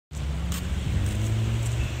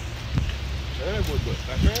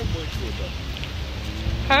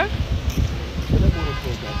Huh?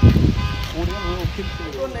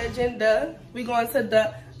 On the agenda, we going to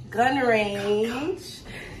the gun range.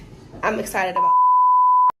 I'm excited about.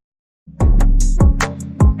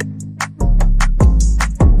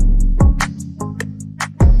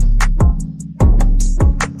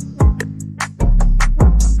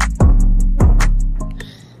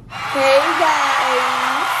 Hey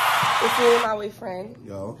guys, it's me and my boyfriend.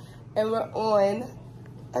 Yo. And we're on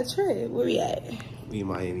a trip. Where we at? We in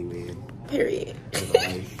Miami, man. Period.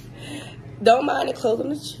 Don't mind the clothes on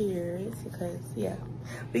the chairs because, yeah.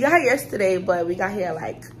 We got here yesterday, but we got here at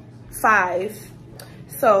like 5.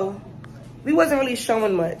 So, we wasn't really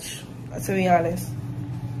showing much, to be honest.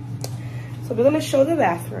 So, we're going to show the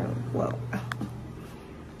bathroom. Whoa.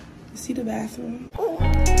 You see the bathroom?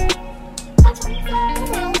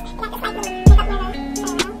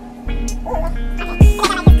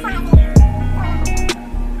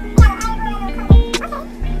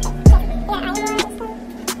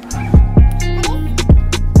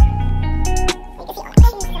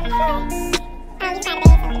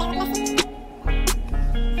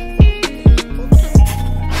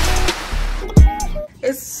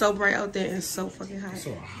 It's so bright out there and so fucking hot. It's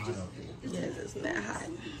so hot out there. Yes, it's that hot.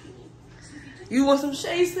 You want some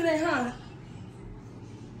shades today, huh?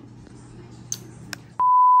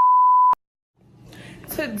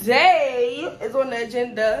 Today is on the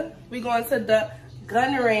agenda. We're going to the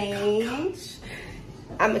gun range.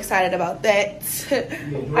 I'm excited about that.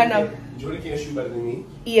 I know. Jordan can't shoot better than me.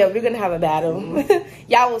 Yeah, we're going to have a battle.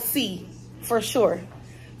 Y'all will see, for sure.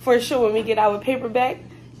 For sure, when we get our paperback,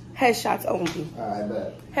 headshots only. I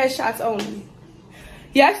bet. Headshots only.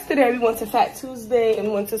 Yesterday, we went to Fat Tuesday and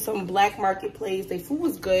we went to some black market place. Their food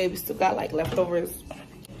was good. We still got like leftovers.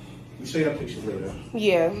 We'll show you the pictures later.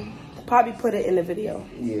 Yeah. Probably put it in the video.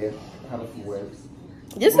 Yeah, how the food works.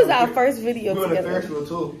 This was our first video together. We went together. to Ferris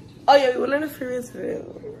wheel too. Oh yeah, we went on the Ferris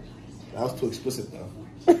wheel. That was too explicit though.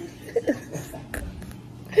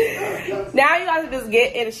 Now you guys just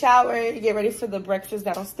get in the shower, get ready for the breakfast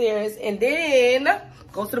downstairs, and then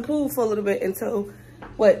go to the pool for a little bit until,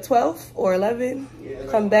 what, 12 or 11? Yeah.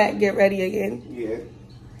 Come back, get ready again. Yeah.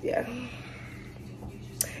 Yeah.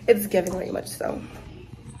 It's giving very much so.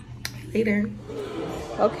 Later.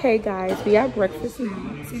 Okay, guys, we have breakfast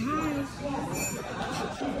now. Say hi.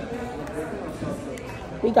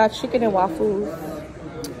 We got chicken and waffles.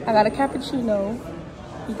 I got a cappuccino.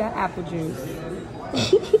 We got apple juice.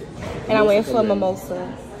 And I'm waiting for a mimosa.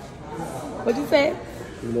 What'd you say?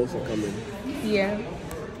 Mimosa coming. Yeah.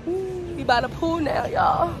 We by the pool now,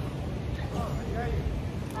 y'all.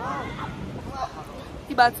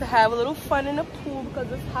 We about to have a little fun in the pool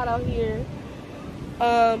because it's hot out here.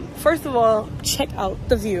 First of all, check out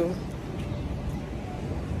the view.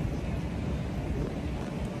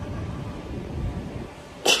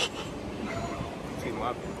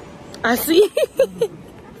 I see.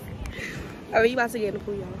 Alright, you about to get in the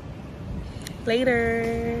pool, y'all.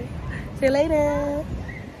 Later. See you later.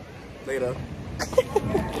 Later.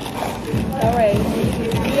 Alright,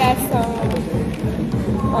 we got some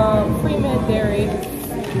Freeman dairy,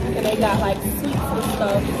 and they got like sweets and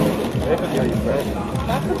stuff.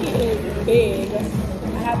 My cookie is big. I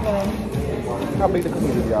have a... How big the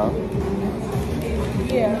cookies is, y'all?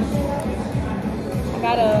 Yeah. I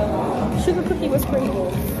got a sugar cookie with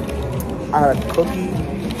sprinkles. I got a cookie.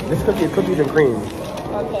 This cookie is cookies and cream.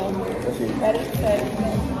 Okay. Let's see. Ready, set.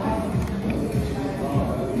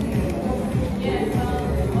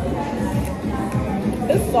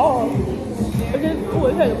 It's soft. It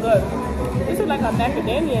tastes good. This is like a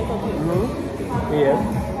macadamia cookie. Mm-hmm. Yeah.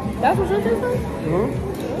 That's what yours tastes like? Mm-hmm.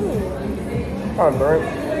 Kind of burnt.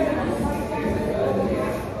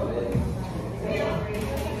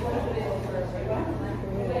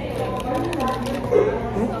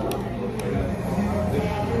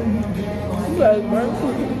 You got burnt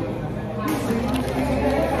cookie.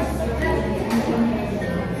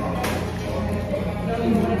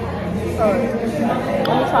 Alright.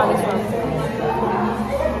 Let me try this one.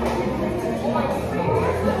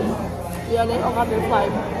 Yeah, they all got this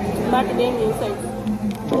like macadamia taste.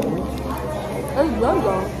 It's good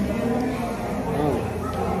though.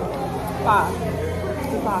 5.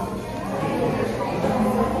 It's 5.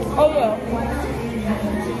 Oh yeah.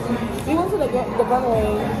 We went to the gun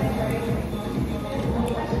range.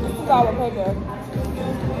 This is our paper.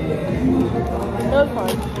 It was fun.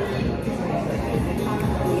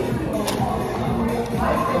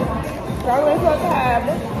 So I'm going to have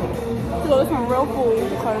to go to some real food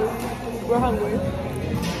because we're hungry.